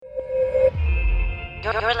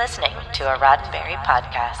You're listening to a Roddenberry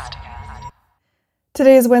podcast.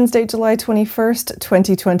 Today is Wednesday, July 21st,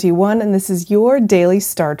 2021, and this is your daily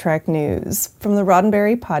Star Trek news from the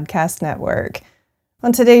Roddenberry Podcast Network.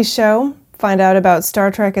 On today's show, find out about Star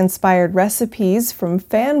Trek-inspired recipes from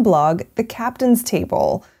fan blog The Captain's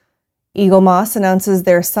Table. Eaglemoss announces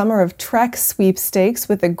their Summer of Trek sweepstakes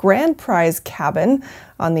with a grand prize cabin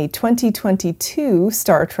on the 2022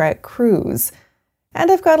 Star Trek cruise. And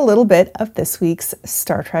I've got a little bit of this week's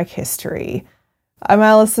Star Trek history. I'm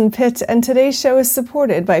Allison Pitt, and today's show is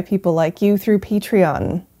supported by people like you through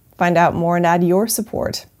Patreon. Find out more and add your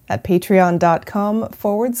support at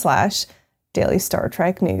patreon.com/Daily Star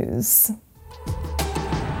Trek News.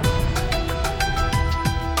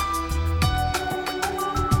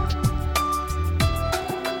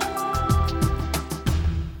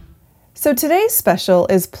 So today's special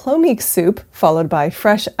is plomeek soup, followed by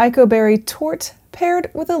fresh icoberry torte,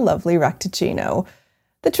 paired with a lovely racticino.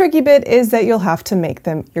 The tricky bit is that you'll have to make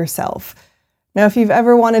them yourself. Now, if you've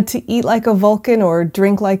ever wanted to eat like a Vulcan or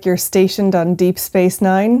drink like you're stationed on Deep Space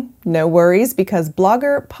Nine, no worries, because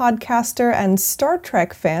blogger, podcaster, and Star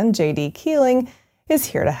Trek fan J.D. Keeling is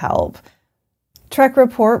here to help. Trek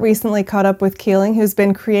Report recently caught up with Keeling, who's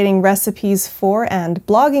been creating recipes for and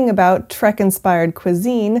blogging about Trek-inspired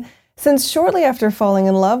cuisine since shortly after falling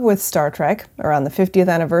in love with Star Trek around the 50th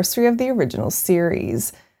anniversary of the original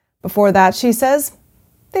series. Before that, she says,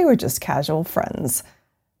 they were just casual friends.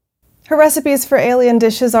 Her recipes for alien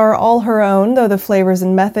dishes are all her own, though the flavors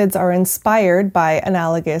and methods are inspired by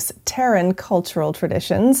analogous Terran cultural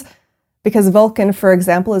traditions. Because Vulcan, for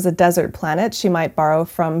example, is a desert planet, she might borrow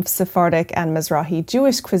from Sephardic and Mizrahi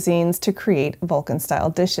Jewish cuisines to create Vulcan-style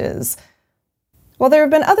dishes. While there have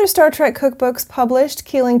been other Star Trek cookbooks published,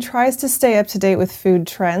 Keeling tries to stay up to date with food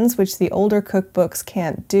trends, which the older cookbooks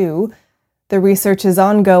can't do. The research is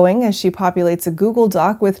ongoing as she populates a Google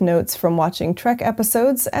Doc with notes from watching Trek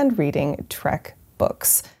episodes and reading Trek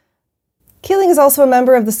books. Keeling is also a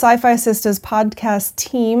member of the Sci-Fi Sisters podcast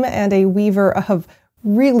team and a weaver of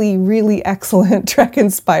really, really excellent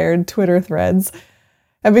Trek-inspired Twitter threads.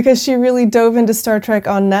 And because she really dove into Star Trek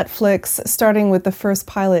on Netflix, starting with the first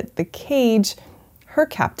pilot, The Cage, her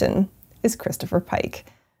captain is Christopher Pike.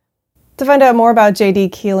 To find out more about J.D.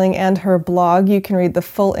 Keeling and her blog, you can read the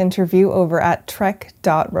full interview over at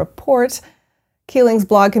trek.report. Keeling's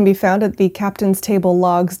blog can be found at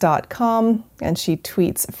thecaptainstablellogs.com, and she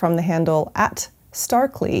tweets from the handle at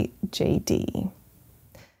StarklyJD.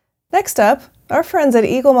 Next up, our friends at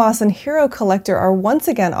Eaglemoss and Hero Collector are once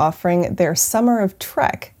again offering their Summer of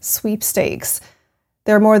Trek sweepstakes.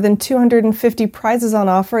 There are more than 250 prizes on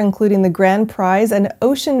offer, including the grand prize, an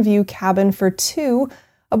ocean view cabin for two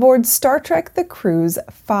aboard Star Trek The Cruise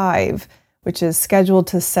 5, which is scheduled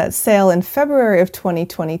to set sail in February of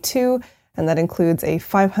 2022, and that includes a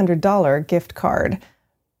 $500 gift card.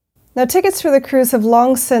 Now, tickets for the cruise have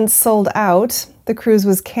long since sold out. The cruise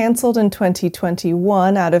was canceled in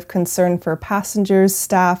 2021 out of concern for passengers,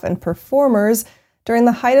 staff, and performers during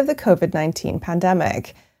the height of the COVID-19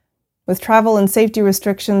 pandemic. With travel and safety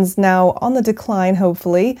restrictions now on the decline,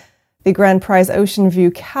 hopefully, the Grand Prize Ocean View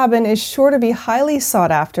cabin is sure to be highly sought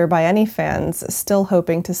after by any fans still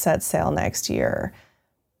hoping to set sail next year.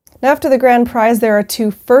 Now, after the Grand Prize, there are two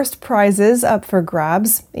first prizes up for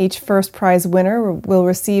grabs. Each first prize winner will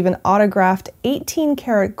receive an autographed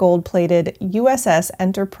 18-karat gold-plated USS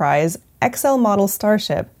Enterprise XL model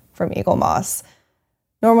starship from Eaglemoss.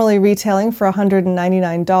 Normally retailing for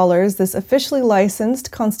 $199, this officially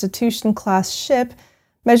licensed Constitution-class ship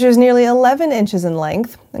measures nearly 11 inches in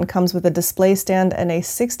length and comes with a display stand and a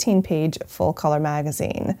 16-page full-color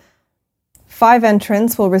magazine. 5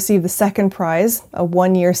 entrants will receive the second prize, a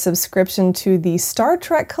 1-year subscription to the Star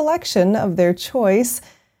Trek collection of their choice.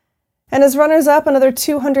 And as runners-up, another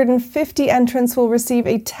 250 entrants will receive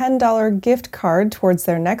a $10 gift card towards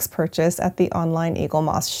their next purchase at the online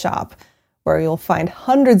Eaglemoss shop, where you'll find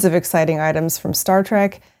hundreds of exciting items from Star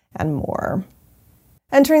Trek and more.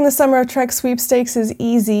 Entering the Summer of Trek sweepstakes is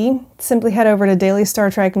easy. Simply head over to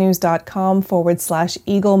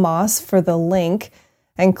dailystartreknews.com/Eaglemoss for the link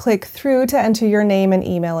and click through to enter your name and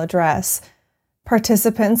email address.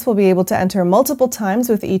 Participants will be able to enter multiple times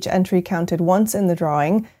with each entry counted once in the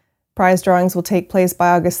drawing. Prize drawings will take place by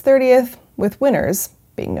August 30th, with winners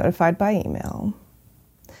being notified by email.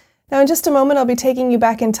 Now, in just a moment, I'll be taking you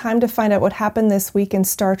back in time to find out what happened this week in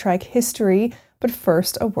Star Trek history, but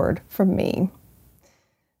first, a word from me.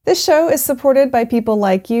 This show is supported by people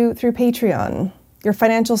like you through Patreon. Your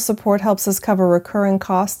financial support helps us cover recurring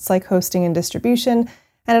costs like hosting and distribution,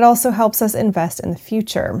 and it also helps us invest in the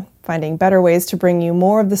future, finding better ways to bring you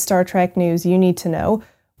more of the Star Trek news you need to know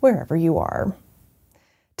wherever you are.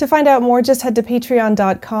 To find out more, just head to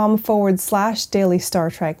patreon.com/Daily Star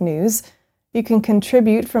Trek News. You can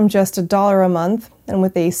contribute from just $1 a month, and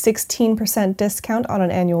with a 16% discount on an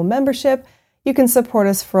annual membership, you can support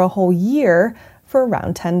us for a whole year for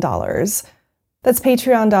around $10. That's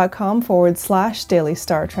patreon.com/Daily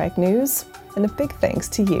Star Trek News, and a big thanks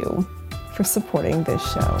to you for supporting this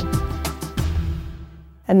show.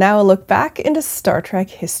 And now a look back into Star Trek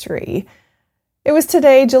history. It was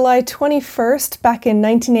today, July 21st, back in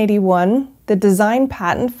 1981, the design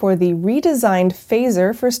patent for the redesigned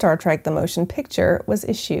phaser for Star Trek The Motion Picture was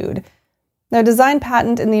issued. Now, design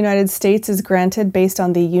patent in the United States is granted based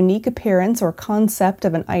on the unique appearance or concept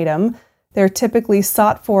of an item. They're typically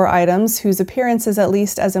sought-for items whose appearance is at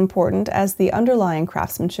least as important as the underlying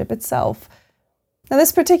craftsmanship itself. Now,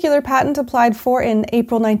 this particular patent applied for in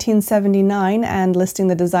April 1979 and listing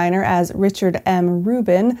the designer as Richard M.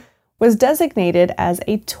 Rubin was designated as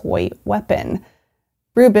a toy weapon.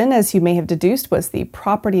 Rubin, as you may have deduced, was the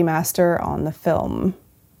property master on the film.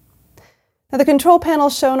 Now, the control panel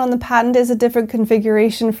shown on the patent is a different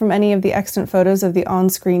configuration from any of the extant photos of the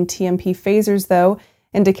on-screen TMP phasers, though,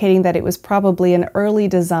 indicating that it was probably an early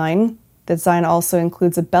design. The design also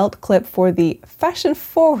includes a belt clip for the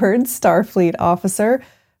fashion-forward Starfleet officer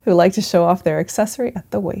who like to show off their accessory at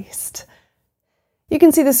the waist. You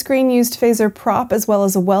can see the screen-used phaser prop as well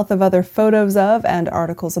as a wealth of other photos of and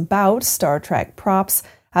articles about Star Trek props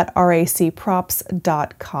at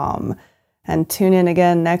racprops.com. And tune in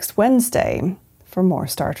again next Wednesday for more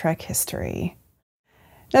Star Trek history.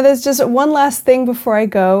 Now, there's just one last thing before I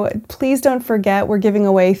go. Please don't forget we're giving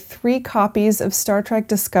away 3 copies of Star Trek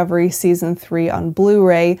Discovery Season 3 on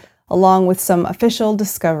Blu-ray, along with some official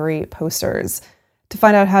Discovery posters. To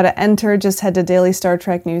find out how to enter, just head to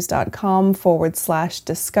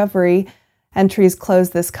dailystartreknews.com/discovery. Entries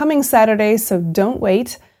close this coming Saturday, so don't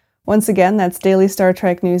wait. Once again, that's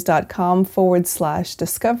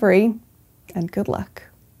dailystartreknews.com/discovery, and good luck.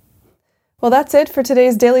 Well, that's it for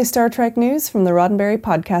today's Daily Star Trek News from the Roddenberry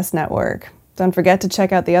Podcast Network. Don't forget to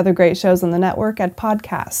check out the other great shows on the network at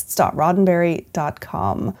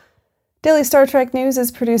podcasts.roddenberry.com. Daily Star Trek News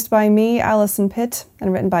is produced by me, Allison Pitt,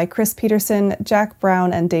 and written by Chris Peterson, Jack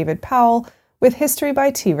Brown, and David Powell, with history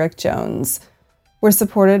by T. Rick Jones. We're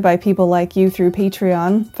supported by people like you through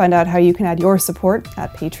Patreon. Find out how you can add your support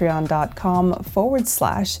at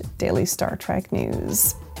patreon.com/Daily Star Trek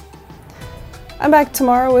News. I'm back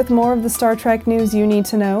tomorrow with more of the Star Trek news you need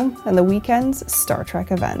to know and the weekend's Star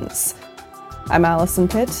Trek events. I'm Allison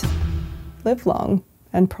Pitt. Live long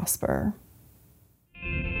and prosper.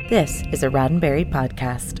 This is a Roddenberry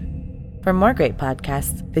podcast. For more great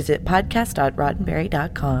podcasts, visit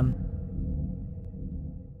podcast.roddenberry.com.